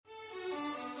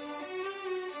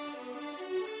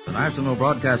The National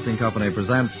Broadcasting Company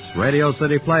presents Radio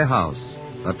City Playhouse,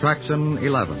 Attraction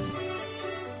 11.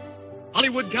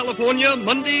 Hollywood, California,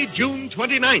 Monday, June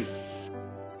 29th.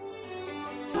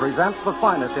 Presents the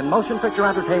finest in motion picture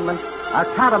entertainment,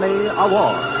 Academy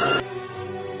Award.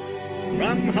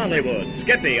 From Hollywood,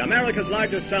 Skippy, America's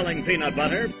largest selling peanut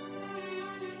butter.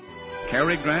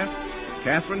 Cary Grant,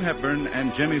 Katharine Hepburn,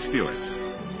 and Jimmy Stewart.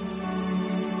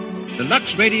 The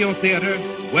Lux Radio Theater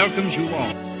welcomes you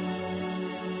all.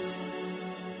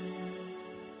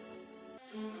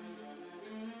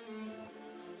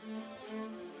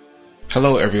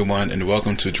 Hello everyone, and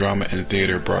welcome to Drama and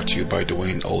Theater, brought to you by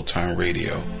Dwayne Old Time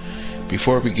Radio.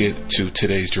 Before we get to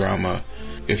today's drama,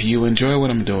 if you enjoy what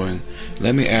I'm doing,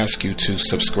 let me ask you to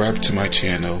subscribe to my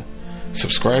channel.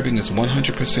 Subscribing is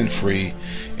 100% free,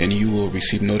 and you will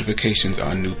receive notifications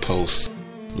on new posts.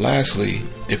 Lastly,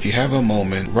 if you have a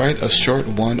moment, write a short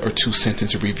 1 or 2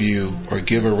 sentence review or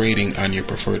give a rating on your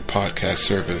preferred podcast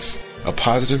service. A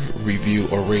positive review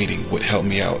or rating would help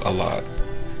me out a lot.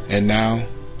 And now,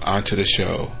 on to the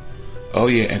show. Oh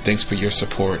yeah, and thanks for your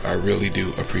support. I really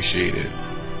do appreciate it.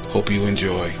 Hope you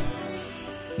enjoy.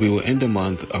 We will end the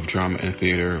month of drama and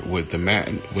theater with the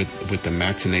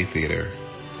Matinee Theater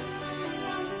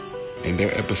and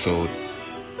their episode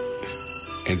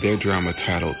and their drama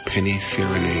titled Penny's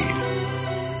Serenade.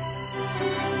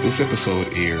 This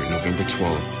episode aired November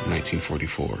 12th,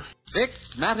 1944.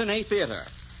 Vic's Matinee Theater.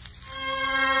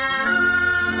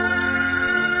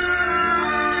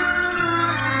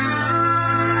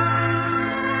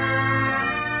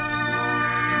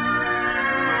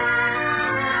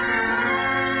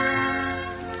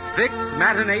 Vic's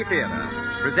Matinee Theater,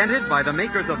 presented by the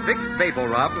makers of Vic's Vapor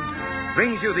Rub,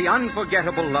 brings you the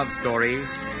unforgettable love story,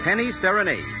 Penny's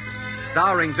Serenade,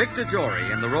 starring Victor Jory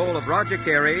in the role of Roger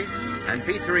Carey and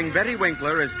featuring Betty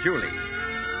Winkler as Julie.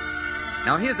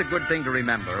 Now, here's a good thing to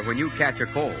remember when you catch a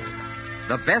cold.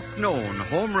 The best-known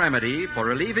home remedy for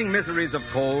relieving miseries of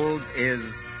colds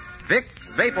is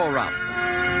Vic's Vapor Rub.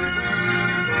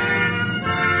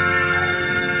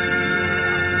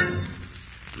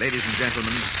 Ladies and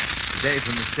gentlemen, today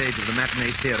from the stage of the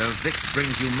Matinee Theater, Vic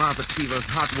brings you Martha Cheever's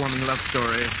heartwarming love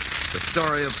story, the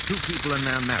story of two people in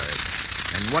their marriage,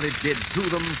 and what it did to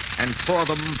them and for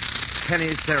them,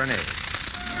 Penny's Serenade.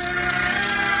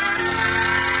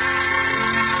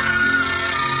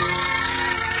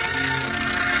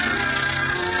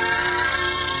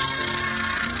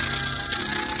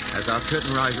 As our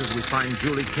curtain rises, we find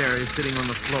Julie Carey sitting on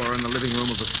the floor in the living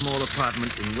room of a small apartment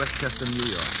in Westchester, New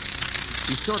York.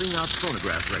 She's sorting out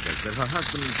phonograph records that her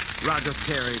husband, Roger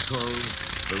Carey, calls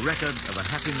the record of a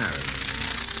happy marriage.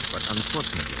 But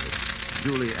unfortunately,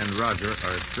 Julie and Roger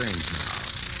are estranged now.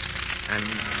 And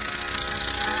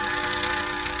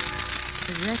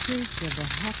the records of a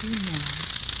happy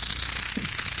marriage.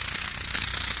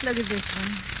 Look at this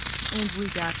one. Ain't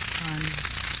we got fun?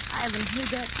 I haven't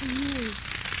heard that for years.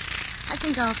 I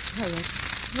think I'll play it.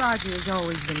 Roger has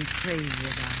always been crazy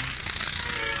about it.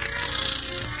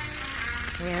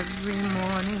 Every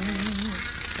morning,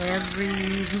 every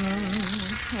evening,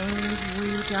 ain't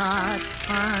we got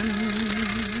fun?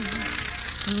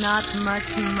 Not much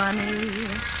money,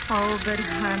 oh, but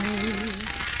honey,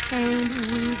 ain't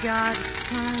we got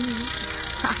fun?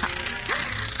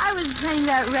 I was playing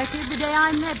that record the day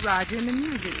I met Roger in the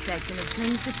music section of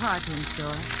King's department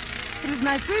store. It was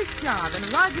my first job,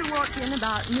 and Roger walked in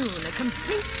about noon, a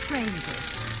complete stranger,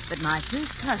 but my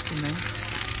first customer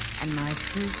and my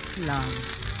first love.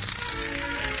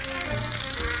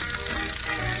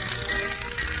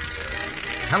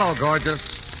 Hello,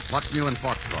 gorgeous. What's new in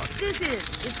Foxtrot? This is.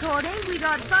 It's called Ain't We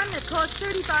Got Fun. It costs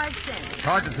 35 cents.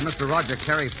 Charge it to Mr. Roger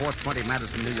Carey, 420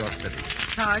 Madison, New York City.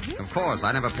 Charge it? Of course.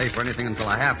 I never pay for anything until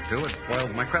I have to. It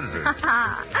spoils my creditors.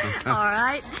 All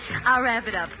right. I'll wrap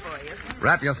it up for you.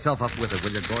 Wrap yourself up with it,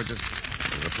 will you, gorgeous?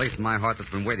 There's a place in my heart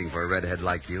that's been waiting for a redhead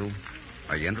like you.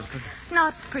 Are you interested?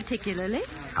 Not particularly.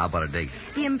 How about a date?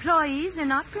 The employees are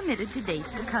not permitted to date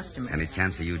the customers. Any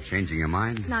chance of you changing your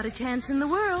mind? Not a chance in the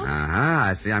world. Uh-huh.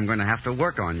 I see I'm going to have to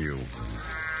work on you.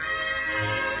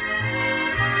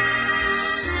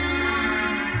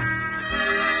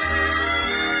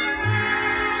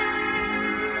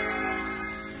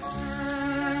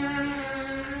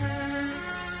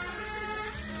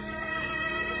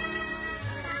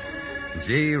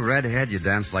 Gee, redhead, you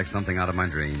dance like something out of my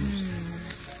dreams.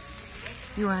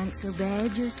 You aren't so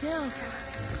bad yourself.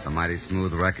 It's a mighty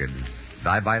smooth record. Did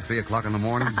I buy 3 o'clock in the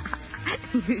morning?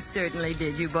 You certainly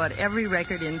did. You bought every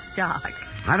record in stock.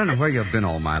 I don't know where you've been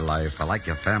all my life. I like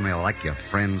your family. I like your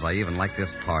friends. I even like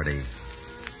this party.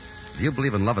 Do you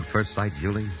believe in love at first sight,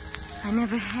 Julie? I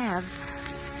never have.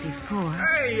 before.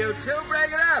 Hey, you two,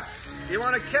 break it up. You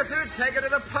want to kiss her? Take her to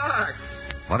the park.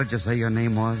 What did you say your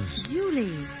name was?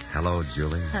 Julie. Hello,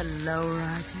 Julie. Hello,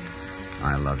 Roger.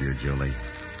 I love you, Julie.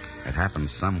 It happened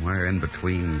somewhere in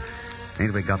between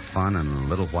Ain't We Got Fun and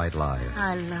Little White Lies.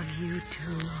 I love you,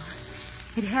 too.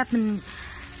 It happened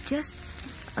just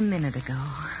a minute ago.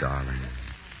 Darling.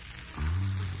 Oh,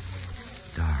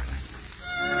 darling.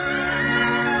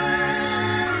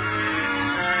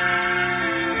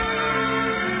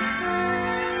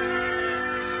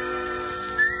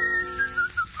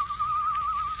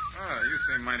 You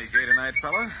seem mighty gay tonight,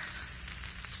 fella.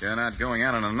 You're not going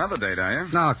out on another date, are you?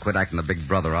 No, quit acting the big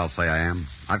brother. I'll say I am.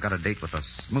 I've got a date with the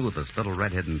smoothest little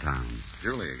redhead in town.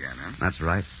 Julie again, huh? That's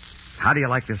right. How do you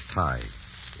like this tie?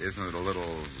 Isn't it a little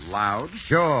loud?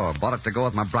 Sure. Bought it to go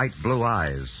with my bright blue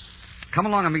eyes. Come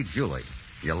along and meet Julie.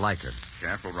 You'll like her.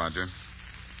 Careful, Roger.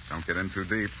 Don't get in too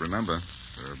deep. Remember,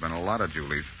 there have been a lot of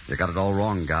Julies. You got it all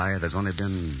wrong, Guy. There's only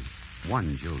been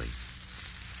one Julie.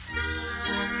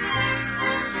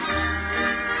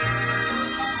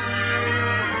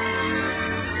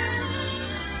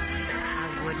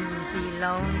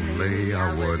 Lonely,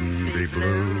 I wouldn't be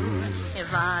blue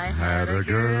if I had a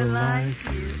girl like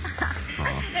you.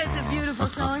 Oh. That's a beautiful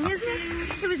song, isn't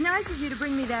it? It was nice of you to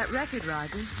bring me that record,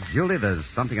 Roger. Julie, there's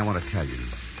something I want to tell you.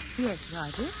 Yes,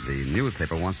 Roger. The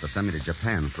newspaper wants to send me to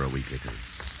Japan for a week or two.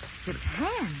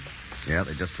 Japan? Yeah,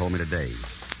 they just told me today.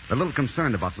 They're a little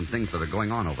concerned about some things that are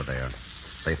going on over there.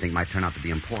 They think might turn out to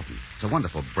be important. It's a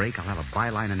wonderful break. I'll have a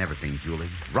byline and everything, Julie.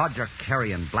 Roger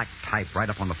Carey in black type right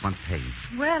up on the front page.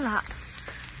 Well,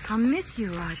 I'll miss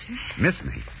you, Roger. Miss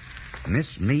me?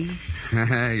 Miss me?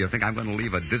 You think I'm going to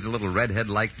leave a dizzy little redhead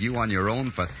like you on your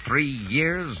own for 3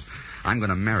 years? I'm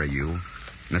going to marry you.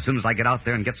 And as soon as I get out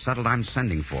there and get settled, I'm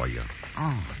sending for you.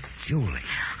 Oh, Julie.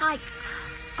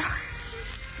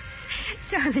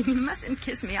 Darling, you mustn't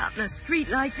kiss me out in the street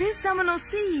like this. Someone will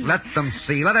see. Let them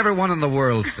see. Let everyone in the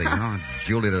world see. Oh,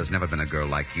 Julie, there's never been a girl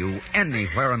like you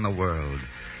anywhere in the world.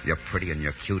 You're pretty and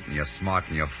you're cute and you're smart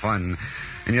and you're fun.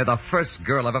 And you're the first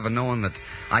girl I've ever known that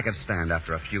I could stand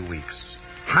after a few weeks.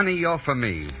 Honey, you're for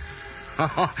me.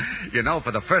 You know,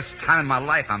 for the first time in my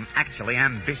life, I'm actually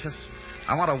ambitious.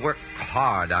 I want to work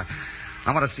hard. I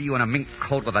want to see you in a mink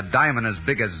coat with a diamond as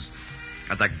big as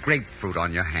a grapefruit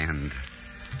on your hand.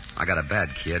 I got a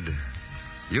bad kid.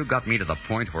 You got me to the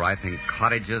point where I think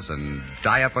cottages and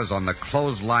diapers on the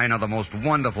clothesline are the most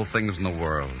wonderful things in the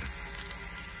world.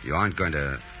 You aren't going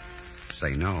to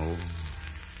say no,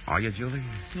 are you, Julie?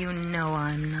 You know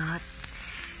I'm not.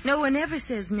 No one ever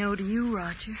says no to you,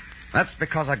 Roger. That's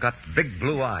because I got big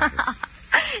blue eyes.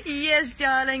 Yes,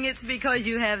 darling, it's because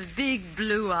you have big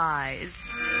blue eyes.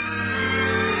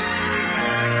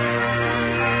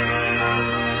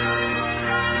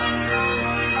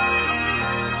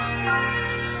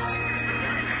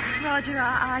 Roger,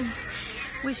 I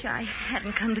wish I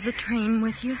hadn't come to the train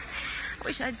with you. I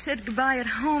wish I'd said goodbye at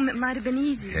home. It might have been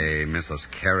easier. Hey, Mrs.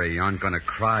 Carey, you aren't going to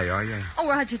cry, are you? Oh,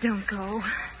 Roger, don't go.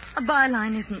 A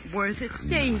byline isn't worth it.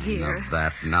 Stay here. Not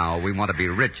that now. We want to be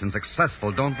rich and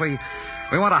successful, don't we?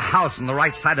 We want a house on the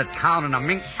right side of town and a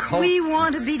mink coat. We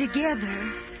want to be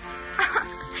together.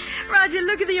 Roger,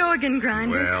 look at the organ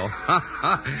grinder.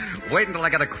 Well, wait until I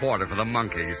get a quarter for the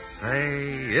monkey.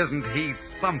 Say, isn't he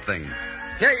something?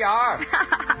 Here you are.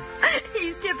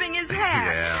 He's tipping his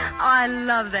hat. Yeah. Oh, I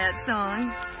love that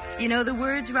song. You know the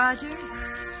words, Roger?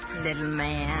 Little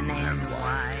man and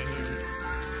wife.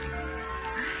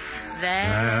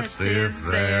 That's if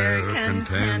they're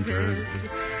contented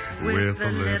with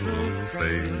the little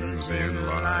things in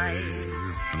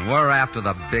life. And we're after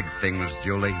the big things,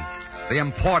 Julie. The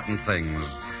important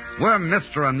things. We're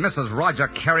Mr. and Mrs. Roger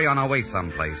Carey on our way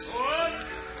someplace.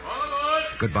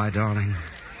 Goodbye, darling.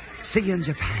 See you in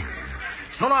Japan.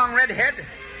 So long, redhead.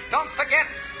 Don't forget,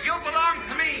 you belong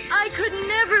to me. I could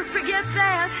never forget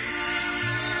that.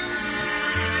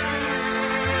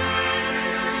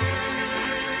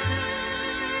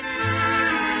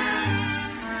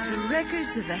 The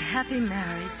records of a happy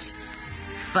marriage.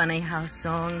 Funny how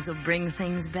songs will bring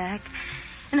things back,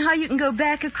 and how you can go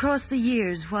back across the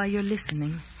years while you're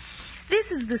listening.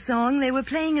 This is the song they were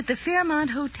playing at the Fairmont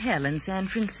Hotel in San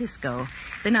Francisco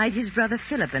the night his brother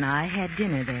Philip and I had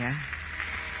dinner there.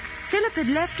 Philip had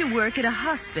left to work at a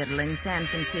hospital in San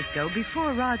Francisco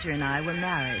before Roger and I were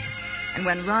married. And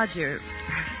when Roger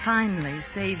finally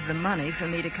saved the money for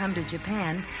me to come to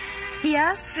Japan, he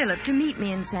asked Philip to meet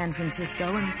me in San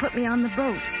Francisco and put me on the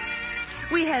boat.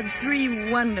 We had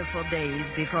 3 wonderful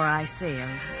days before I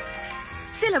sailed.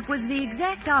 Philip was the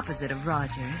exact opposite of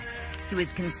Roger. He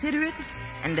was considerate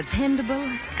and dependable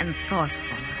and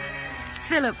thoughtful.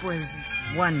 Philip was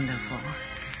wonderful.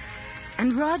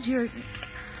 And Roger...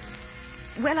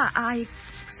 Well, I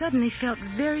suddenly felt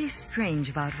very strange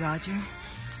about Roger.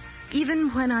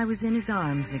 Even when I was in his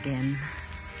arms again.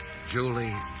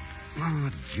 Julie.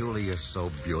 Oh, Julie, you're so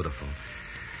beautiful.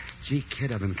 Gee,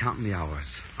 kid, I've been counting the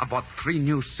hours. I bought 3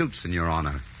 new suits in your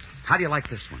honor. How do you like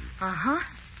this one? Uh-huh.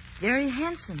 Very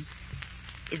handsome.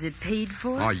 Is it paid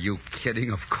for? Are you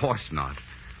kidding? Of course not.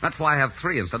 That's why I have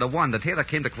 3 instead of 1. The tailor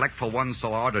came to collect for 1,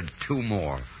 so I ordered 2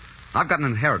 more. I've got an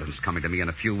inheritance coming to me in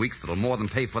a few weeks that'll more than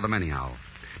pay for them anyhow.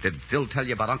 Did Phil tell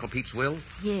you about Uncle Pete's will?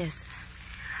 Yes.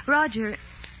 Roger,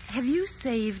 have you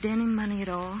saved any money at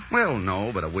all? Well,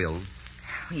 no, but I will.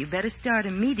 Well, you better start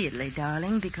immediately,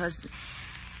 darling, because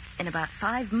in about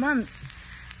 5 months,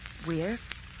 we're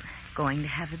going to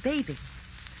have a baby.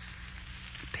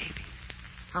 A baby?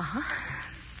 Uh-huh.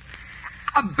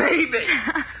 A baby!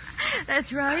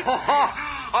 That's right.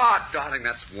 Oh, darling,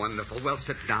 that's wonderful. Well,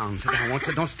 sit down, won't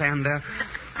you? Don't stand there.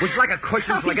 Would you like a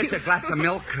cushion so I get you a glass of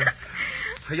milk?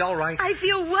 Are you all right? I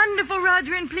feel wonderful,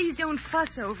 Roger, and please don't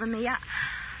fuss over me.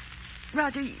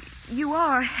 Roger, you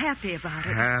are happy about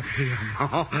it. Happy?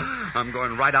 No. I'm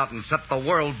going right out and set the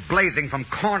world blazing from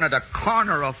corner to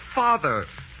corner. A father.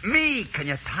 Me. Can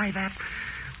you tie that?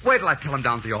 Wait till I tell him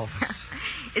down at the office.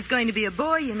 It's going to be a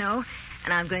boy, you know,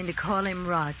 and I'm going to call him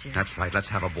Roger. That's right. Let's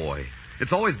have a boy.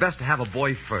 It's always best to have a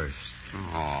boy first.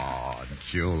 Oh,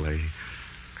 Julie.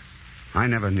 I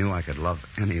never knew I could love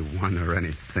anyone or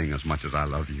anything as much as I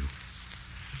love you.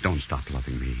 Don't stop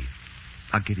loving me.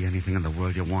 I'll give you anything in the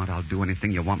world you want. I'll do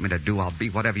anything you want me to do. I'll be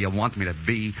whatever you want me to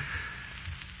be.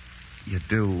 You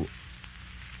do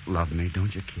love me,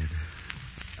 don't you, kid?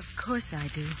 Of course I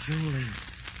do. Julie.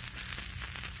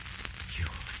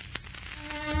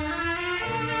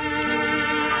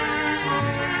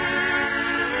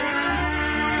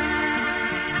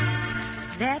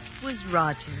 That was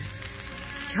Roger.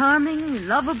 Charming,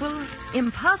 lovable,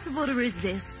 impossible to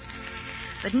resist,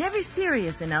 but never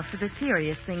serious enough for the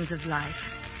serious things of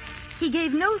life. He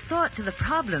gave no thought to the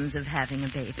problems of having a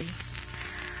baby.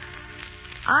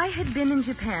 I had been in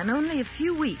Japan only a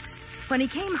few weeks when he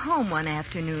came home one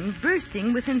afternoon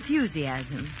bursting with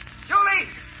enthusiasm. Julie!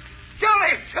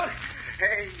 Julie! Julie!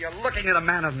 Hey, you're looking at a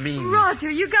man of means. Roger,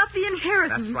 you got the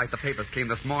inheritance. That's right. The papers came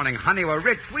this morning. Honey, we're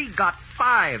rich. We got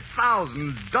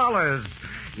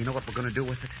 $5,000. You know what we're going to do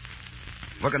with it?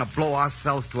 We're going to blow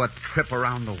ourselves to a trip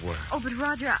around the world. Oh, but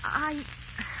Roger, I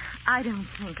don't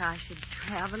think I should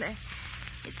travel.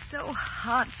 It's so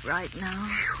hot right now.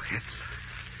 Whew, it's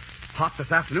hot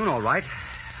this afternoon, all right.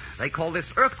 They call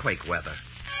this earthquake weather.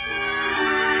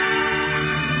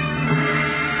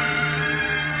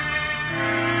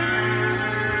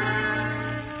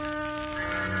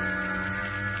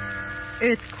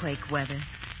 Earthquake weather.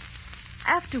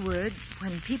 Afterward,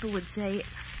 when people would say,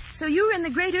 "So you were in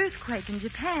the great earthquake in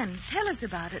Japan. Tell us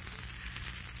about it."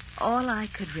 All I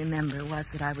could remember was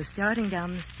that I was starting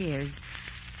down the stairs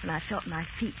and I felt my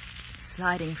feet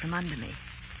sliding from under me.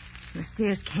 And the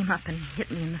stairs came up and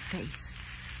hit me in the face.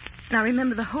 And I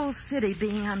remember the whole city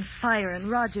being on fire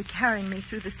and Roger carrying me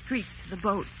through the streets to the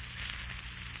boat.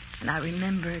 And I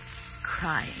remember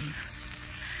crying.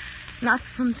 Not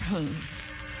from pain,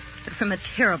 but from a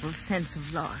terrible sense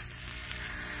of loss.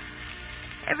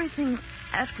 Everything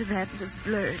after that was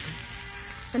blurred.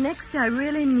 The next I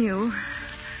really knew,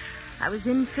 I was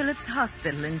in Phillips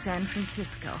Hospital in San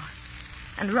Francisco,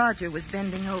 and Roger was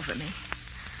bending over me.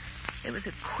 There was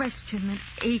a question that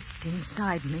ached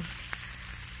inside me.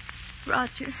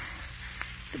 Roger,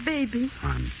 the baby.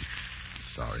 I'm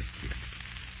sorry, kid.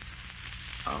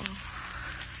 Oh,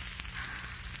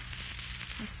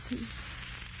 I see.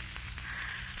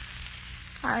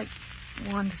 I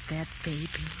wanted that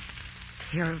baby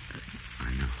terribly.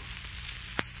 I know.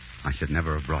 I should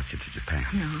never have brought you to Japan.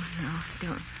 No,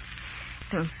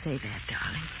 don't say that,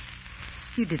 darling.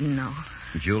 You didn't know.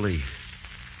 Julie,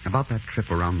 about that trip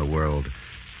around the world,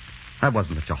 that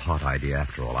wasn't such a hot idea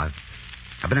after all. I've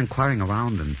been inquiring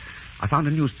around, and I found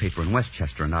a newspaper in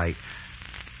Westchester, and I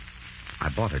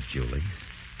bought it, Julie.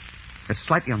 It's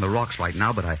slightly on the rocks right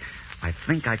now, but I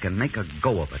think I can make a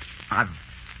go of it. I've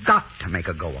got to make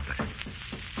a go of it.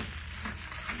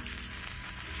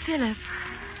 Philip.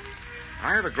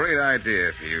 I have a great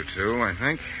idea for you two, I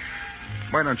think.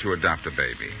 Why don't you adopt a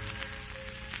baby?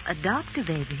 Adopt a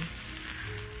baby?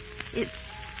 Is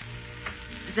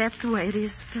that the way it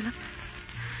is, Philip?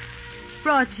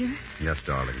 Roger? Yes,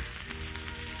 darling.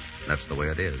 That's the way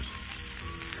it is.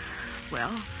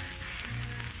 Well,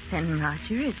 then,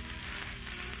 Roger, as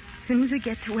soon as we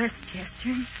get to Westchester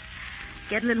and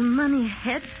get a little money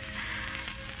ahead,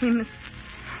 we must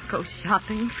go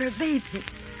shopping for a baby.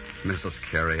 Mrs.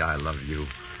 Carey, I love you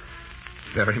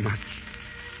very much.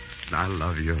 I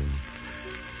love you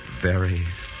very,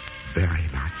 very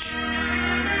much.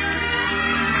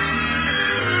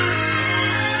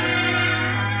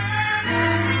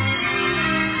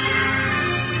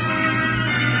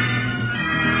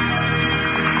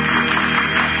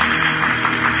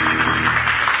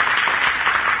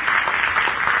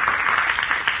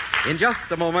 In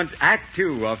just a moment, Act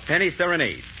Two of Penny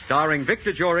Serenade, starring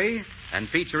Victor Jory and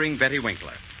featuring Betty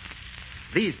Winkler.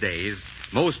 These days,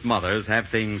 most mothers have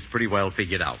things pretty well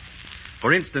figured out.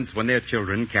 For instance, when their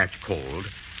children catch cold,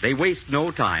 they waste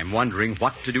no time wondering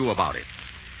what to do about it.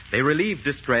 They relieve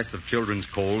distress of children's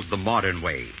colds the modern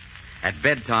way. At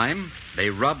bedtime, they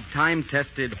rub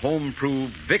time-tested,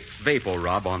 home-proved Vicks Vapor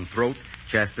Rub on throat,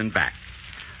 chest, and back.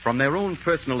 From their own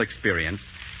personal experience,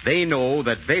 they know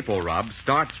that Vapor Rub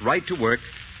starts right to work,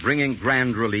 bringing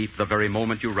grand relief the very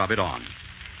moment you rub it on.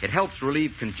 It helps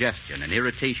relieve congestion and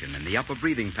irritation in the upper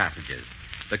breathing passages,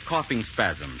 the coughing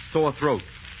spasms, sore throat,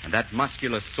 and that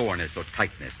muscular soreness or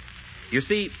tightness. You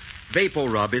see, Vapor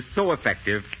Rub is so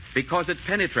effective because it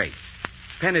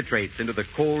penetrates into the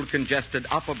cold, congested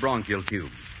upper bronchial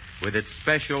tubes with its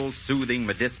special, soothing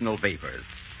medicinal vapors.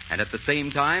 And at the same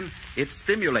time, it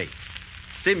stimulates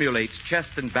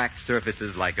chest and back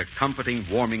surfaces like a comforting,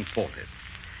 warming poultice.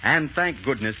 And thank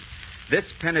goodness,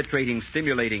 this penetrating,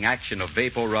 stimulating action of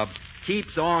Vapor Rub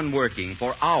keeps on working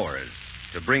for hours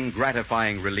to bring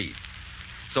gratifying relief.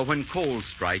 So when colds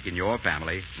strike in your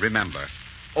family, remember,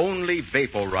 only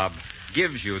Vapor Rub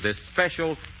gives you this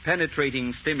special,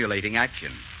 penetrating, stimulating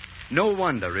action. No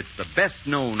wonder it's the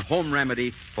best-known home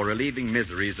remedy for relieving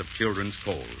miseries of children's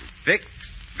colds.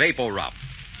 Vicks Vapor Rub.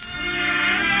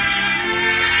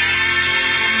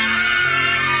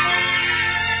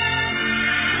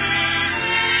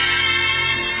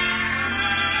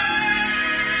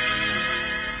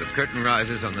 The curtain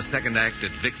rises on the second act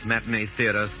at Vic's Matinee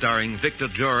Theater, starring Victor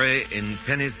Jory in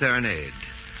Penny Serenade.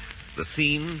 The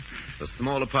scene, the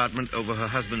small apartment over her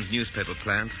husband's newspaper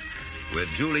plant, where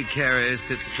Julie Carey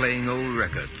sits playing old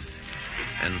records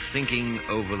and thinking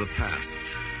over the past.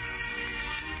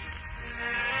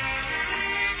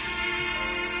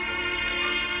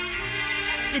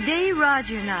 The day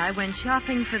Roger and I went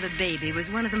shopping for the baby was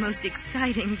one of the most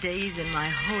exciting days in my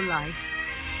whole life.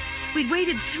 We'd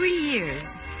waited 3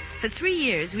 years. For 3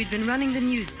 years, we'd been running the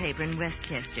newspaper in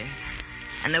Westchester.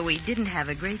 And though we didn't have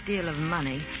a great deal of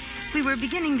money, we were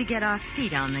beginning to get our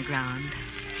feet on the ground.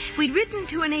 We'd written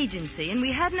to an agency, and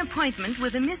we had an appointment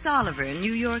with a Miss Oliver in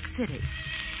New York City.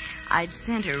 I'd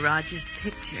sent her Roger's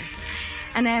picture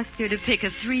and asked her to pick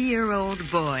a 3-year-old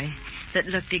boy that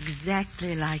looked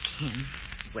exactly like him.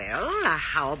 Well,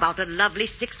 how about a lovely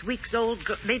 6-week-old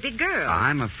baby girl?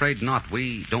 I'm afraid not.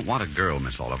 We don't want a girl,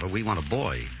 Miss Oliver. We want a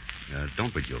boy.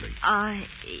 Don't we, Julie?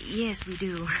 Yes, we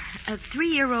do. A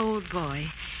 3-year-old boy.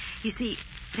 You see,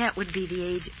 that would be the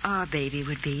age our baby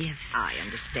would be if... I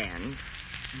understand.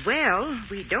 Well,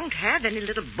 we don't have any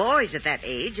little boys at that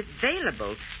age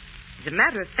available. As a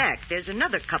matter of fact, there's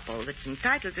another couple that's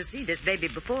entitled to see this baby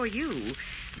before you.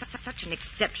 Such an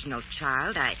exceptional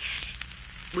child.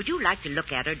 Would you like to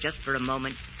look at her just for a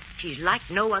moment? She's like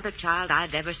no other child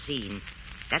I've ever seen.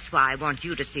 That's why I want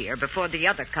you to see her before the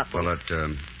other couple. Well,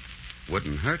 it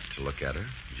wouldn't hurt to look at her,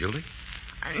 Julie.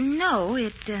 No,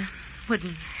 it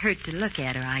wouldn't hurt to look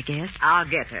at her, I guess. I'll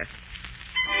get her.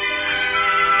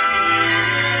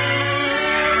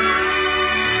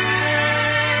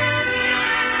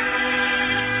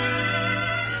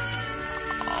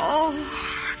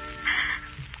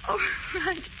 Oh,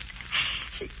 right.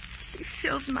 She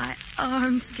fills my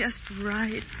arms just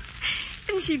right.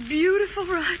 Isn't she beautiful,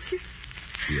 Roger?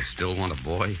 Do you still want a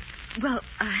boy? Well,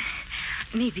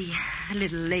 maybe a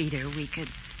little later we could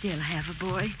still have a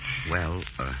boy. Well,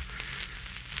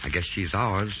 I guess she's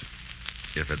ours,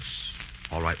 if it's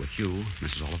all right with you,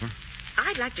 Mrs. Oliver.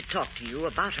 I'd like to talk to you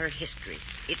about her history.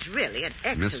 It's really an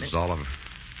excellent... Mrs. Oliver,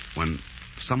 when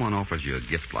someone offers you a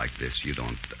gift like this, you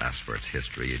don't ask for its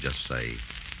history. You just say,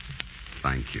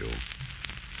 thank you,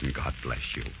 and God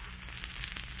bless you.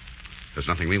 There's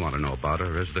nothing we want to know about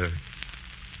her, is there,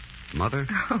 Mother?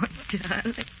 Oh,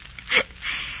 darling.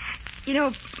 You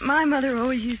know, my mother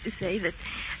always used to say that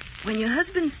when your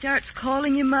husband starts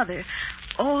calling you Mother,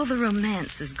 all the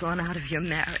romance has gone out of your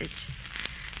marriage.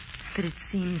 But it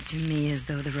seems to me as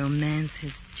though the romance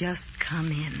has just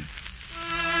come in.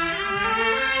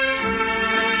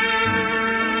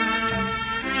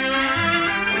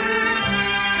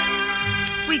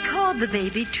 We called the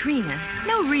baby Trina.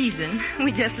 No reason.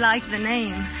 We just liked the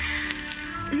name.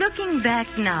 Looking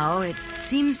back now, it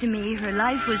seems to me her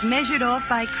life was measured off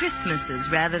by Christmases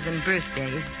rather than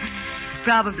birthdays.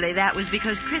 Probably that was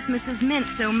because Christmases meant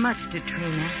so much to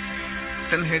Trina.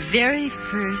 From her very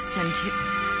first until...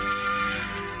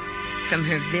 From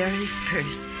her very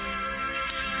first.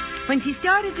 When she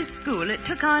started to school, it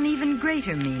took on even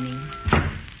greater meaning.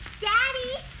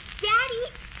 Daddy,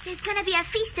 there's going to be a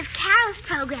Feast of Carols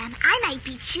program. I might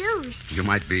be choosed. You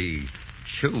might be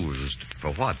choosed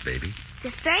for what, baby?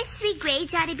 The first 3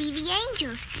 grades ought to be the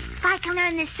angels. If I can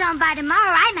learn this song by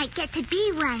tomorrow, I might get to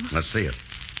be one. Let's see it.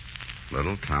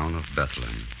 Little town of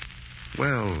Bethlehem.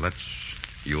 Well, let's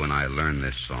you and I learn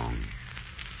this song.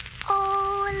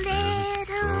 Oh,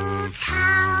 little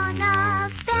town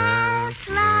of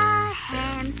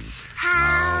Bethlehem,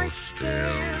 how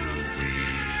still we...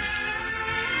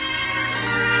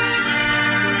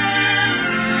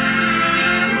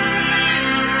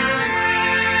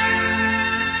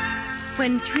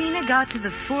 When Trina got to the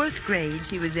 4th grade,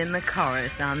 she was in the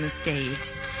chorus on the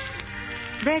stage.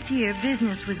 That year,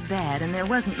 business was bad and there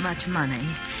wasn't much money.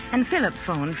 And Philip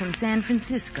phoned from San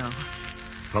Francisco.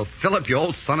 Well, Philip, you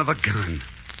old son of a gun.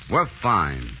 We're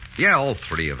fine. Yeah, all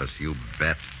 3 of us, you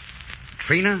bet.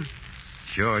 Trina?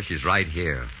 Sure, she's right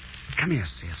here. Come here,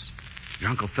 sis.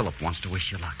 Your Uncle Philip wants to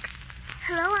wish you luck.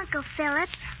 Hello, Uncle Philip.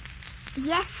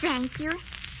 Yes, thank you.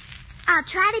 I'll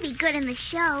try to be good in the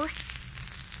show.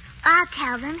 I'll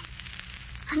tell them.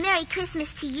 A Merry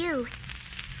Christmas to you.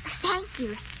 Thank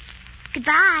you.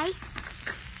 Goodbye.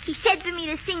 He said for me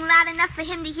to sing loud enough for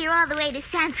him to hear all the way to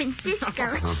San Francisco.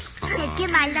 He said,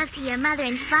 give my love to your mother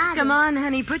and father. Come on,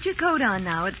 honey, put your coat on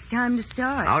now. It's time to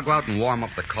start. I'll go out and warm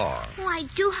up the car. Oh, I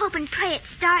do hope and pray it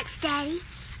starts, Daddy.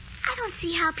 I don't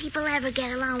see how people ever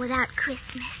get along without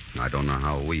Christmas. I don't know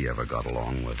how we ever got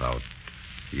along without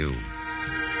you.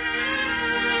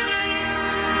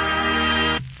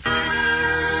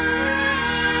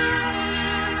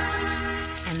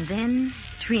 And then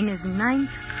Trina's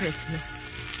 9th Christmas.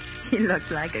 She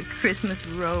looked like a Christmas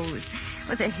rose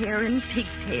with her hair in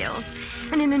pigtails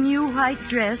and in a new white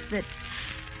dress that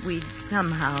we'd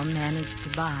somehow managed to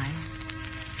buy.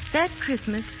 That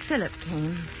Christmas, Philip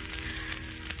came.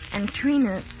 And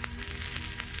Trina,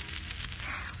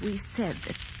 we said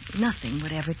that nothing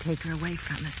would ever take her away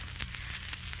from us.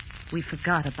 We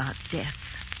forgot about death.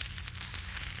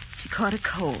 She caught a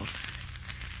cold.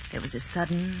 There was a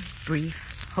sudden,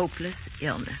 brief, hopeless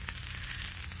illness.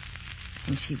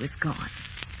 And she was gone.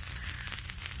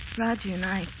 Roger and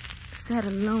I sat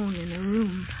alone in a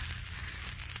room.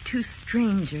 2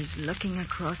 strangers looking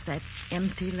across that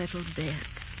empty little bed.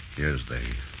 Here's the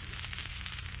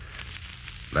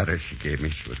letter she gave me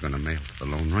she was going to mail to the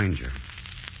Lone Ranger.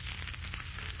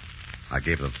 I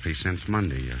gave her the 3 cents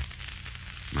Monday.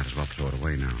 Might as well throw it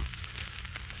away now.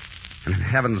 And in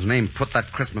heaven's name, put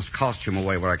that Christmas costume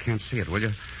away where I can't see it, will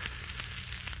you?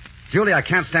 Julie, I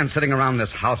can't stand sitting around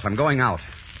this house. I'm going out.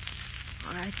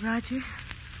 All right, Roger.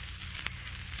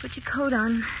 Put your coat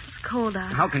on. It's cold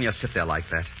out. How can you sit there like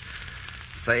that,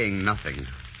 saying nothing?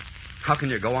 How can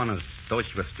you go on as though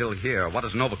she was still here? What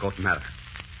does an overcoat matter?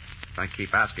 I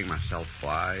keep asking myself,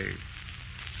 why?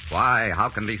 Why? How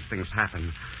can these things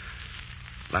happen?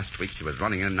 Last week she was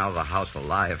running in and out of the house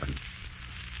alive, and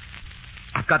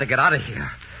I've got to get out of here.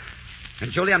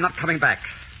 And, Julie, I'm not coming back.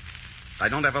 I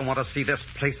don't ever want to see this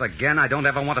place again. I don't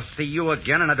ever want to see you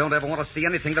again, and I don't ever want to see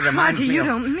anything that reminds me of... you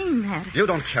don't mean that. You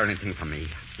don't care anything for me.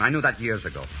 I knew that years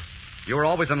ago. You were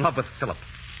always in love with Philip.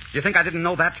 You think I didn't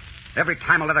know that? Every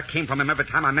time a letter came from him, every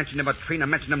time I mentioned him or Trina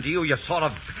mentioned him to you, you sort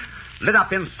of lit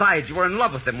up inside. You were in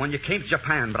love with him when you came to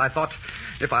Japan, but I thought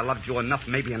if I loved you enough,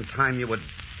 maybe in time you would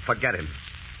forget him.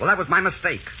 Well, that was my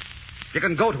mistake. You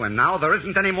can go to him now. There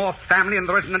isn't any more family and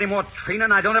there isn't any more Trina,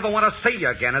 and I don't ever want to see you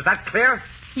again. Is that clear?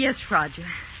 Yes, Roger.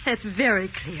 That's very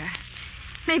clear.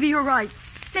 Maybe you're right.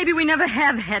 Maybe we never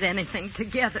have had anything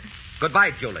together.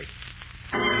 Goodbye, Julie.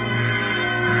 The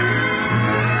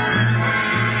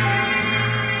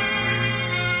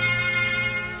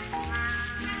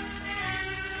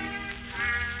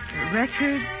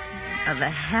records of a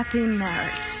happy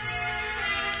marriage.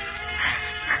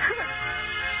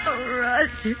 Oh,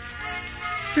 Roger.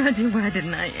 Roger, why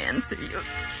didn't I answer you?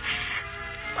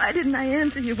 Why didn't I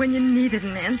answer you when you needed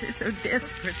an answer so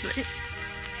desperately?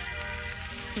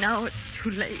 Now it's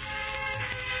too late.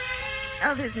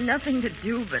 Now there's nothing to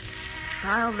do but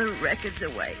file the records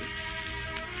away.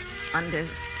 Under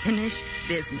finished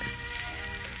business.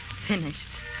 Finished.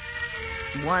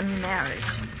 One marriage.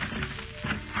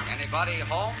 Anybody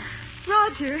home?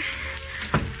 Roger.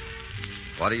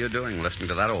 What are you doing listening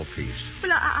to that old piece?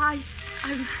 Well, I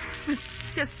was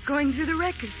just going through the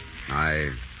records.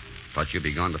 I thought you'd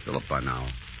be gone to Philip by now.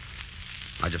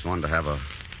 I just wanted to have a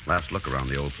last look around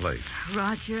the old place.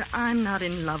 Roger, I'm not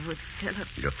in love with Philip.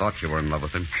 You thought you were in love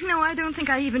with him? No, I don't think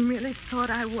I even really thought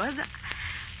I was.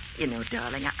 You know,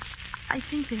 darling, I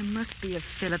think there must be a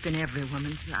Philip in every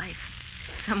woman's life.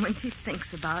 Someone she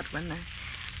thinks about when the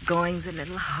going's a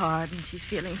little hard and she's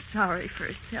feeling sorry for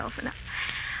herself. And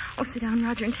sit down,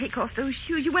 Roger, and take off those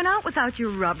shoes. You went out without your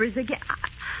rubbers again.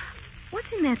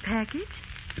 What's in that package?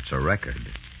 It's a record.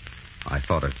 I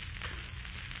thought it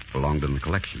belonged in the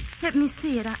collection. Let me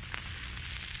see it.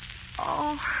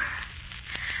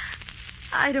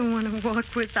 I don't want to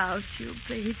walk without you,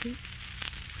 baby.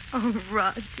 Oh,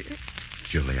 Roger.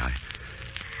 Julie, I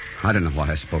don't know why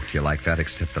I spoke to you like that,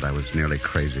 except that I was nearly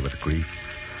crazy with grief.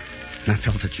 And I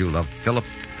felt that you loved Philip.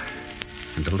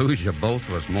 And to lose you both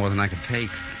was more than I could take.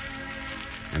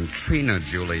 And Trina,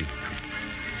 Julie.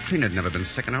 Trina had never been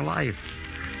sick in her life.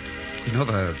 You know,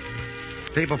 the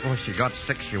day before she got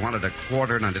sick, she wanted a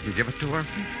quarter, and I didn't give it to her.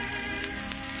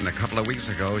 And a couple of weeks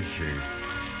ago,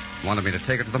 she wanted me to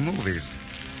take her to the movies.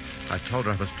 I told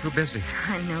her I was too busy.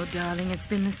 I know, darling. It's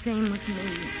been the same with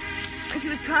me. When she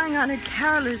was trying on her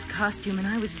caroler's costume and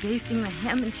I was basting the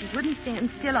hem and she wouldn't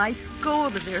stand still, I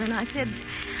scolded her and I said,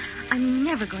 I'm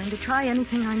never going to try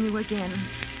anything on you again.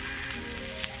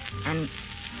 And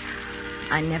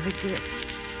I never did.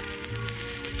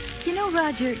 You know,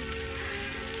 Roger,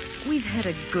 we've had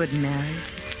a good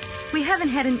marriage. We haven't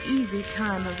had an easy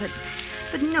time of it,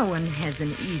 but no one has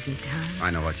an easy time. I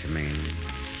know what you mean.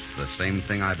 The same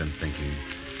thing I've been thinking.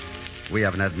 We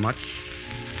haven't had much.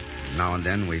 Now and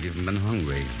then we've even been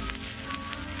hungry.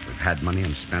 We've had money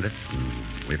and spent it,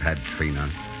 and we've had Trina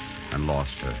and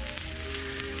lost her.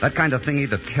 That kind of thing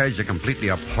either tears you completely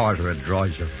apart or it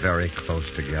draws you very close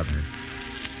together.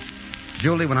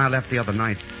 Julie, when I left the other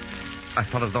night, I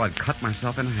felt as though I'd cut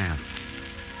myself in half.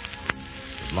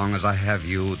 As long as I have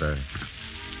you, there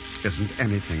isn't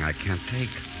anything I can't take.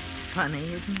 Funny,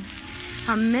 isn't it?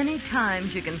 How many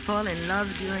times you can fall in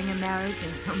love during a marriage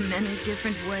in so many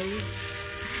different ways.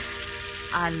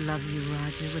 I love you,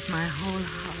 Roger, with my whole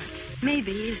heart.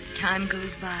 Maybe as time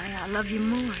goes by, I'll love you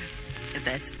more, if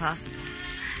that's possible.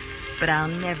 But I'll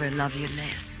never love you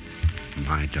less.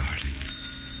 My darling.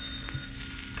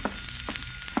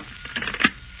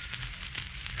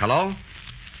 Hello?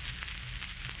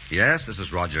 Yes, this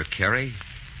is Roger Carey.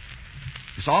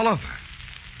 Miss Oliver.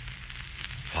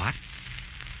 What?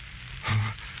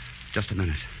 Just a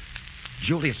minute.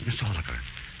 Julie, it's Miss Oliver.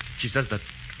 She says that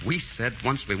we said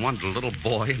once we wanted a little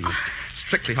boy, and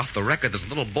strictly off the record, there's a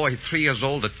little boy 3 years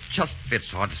old that just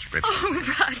fits our description.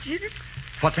 Oh, Roger.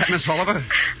 What's that, Miss Oliver?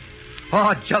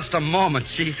 Oh, just a moment.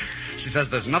 She says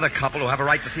there's another couple who have a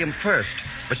right to see him first,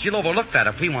 but she'll overlook that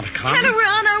if we want to come. Kenna, we're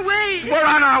on our way. We're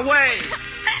on our way.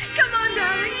 Come on,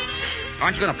 darling.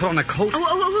 Aren't you going to put on a coat?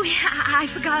 Oh, I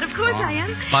forgot. Of course I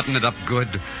am. Button it up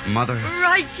good, Mother.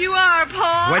 Right you are,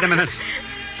 Paul. Wait a minute.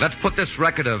 Let's put this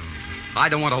record of I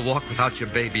Don't Want to Walk Without Your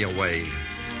Baby away.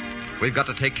 We've got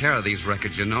to take care of these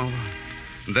records, you know.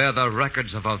 They're the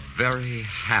records of a very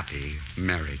happy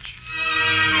marriage.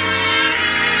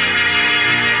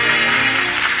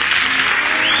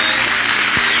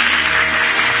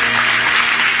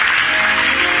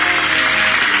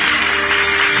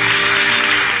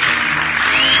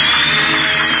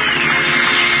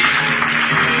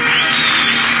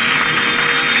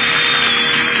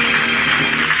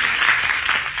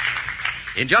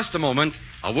 In just a moment,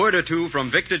 a word or two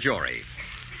from Victor Jory.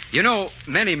 You know,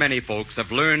 many folks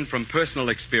have learned from personal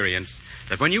experience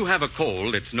that when you have a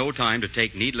cold, it's no time to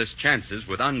take needless chances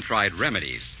with untried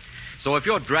remedies. So if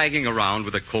you're dragging around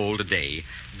with a cold today,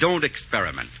 don't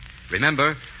experiment.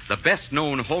 Remember, the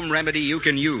best-known home remedy you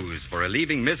can use for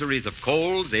relieving miseries of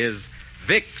colds is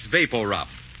Vicks Vapor Rub.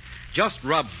 Just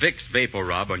rub Vicks Vapor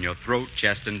Rub on your throat,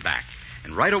 chest, and back.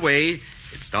 And right away,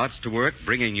 it starts to work,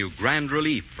 bringing you grand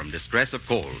relief from distress of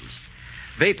colds.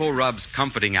 Vapor Rub's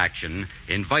comforting action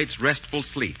invites restful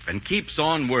sleep and keeps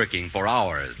on working for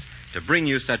hours to bring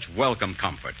you such welcome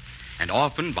comfort. And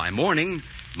often, by morning,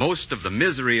 most of the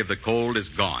misery of the cold is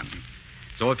gone.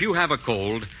 So if you have a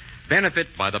cold,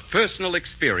 benefit by the personal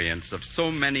experience of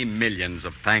so many millions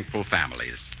of thankful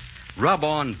families. Rub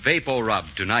on Vapor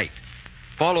Rub tonight.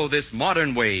 Follow this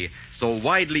modern way so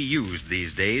widely used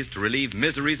these days to relieve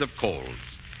miseries of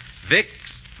colds.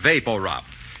 Vicks Vapor Rub.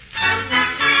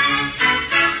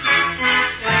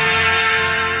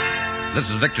 This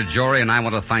is Victor Jory, and I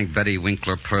want to thank Betty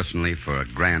Winkler personally for a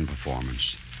grand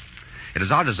performance. It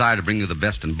is our desire to bring you the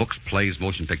best in books, plays,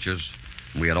 motion pictures,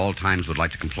 and we at all times would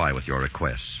like to comply with your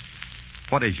requests.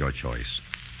 What is your choice?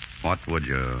 What would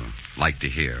you like to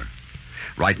hear?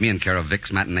 Write me in care of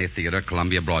Vic's Matinee Theater,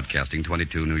 Columbia Broadcasting,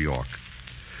 22, New York.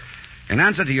 In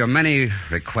answer to your many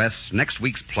requests, next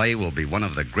week's play will be one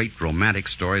of the great romantic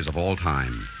stories of all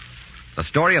time. The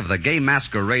story of the gay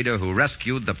masquerader who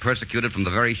rescued the persecuted from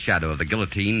the very shadow of the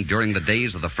guillotine during the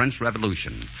days of the French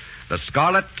Revolution. The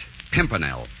Scarlet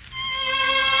Pimpernel.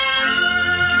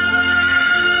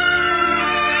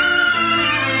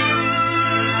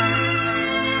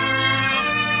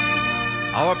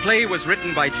 Our play was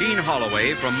written by Jean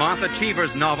Holloway from Martha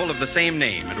Cheever's novel of the same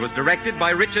name. It was directed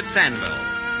by Richard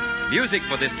Sandville. Music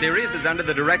for this series is under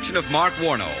the direction of Mark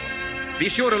Warno. Be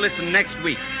sure to listen next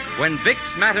week when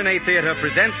Vic's Matinee Theater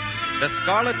presents The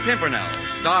Scarlet Pimpernel,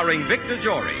 starring Victor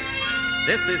Jory.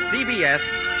 This is CBS,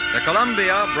 the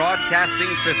Columbia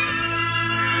Broadcasting System.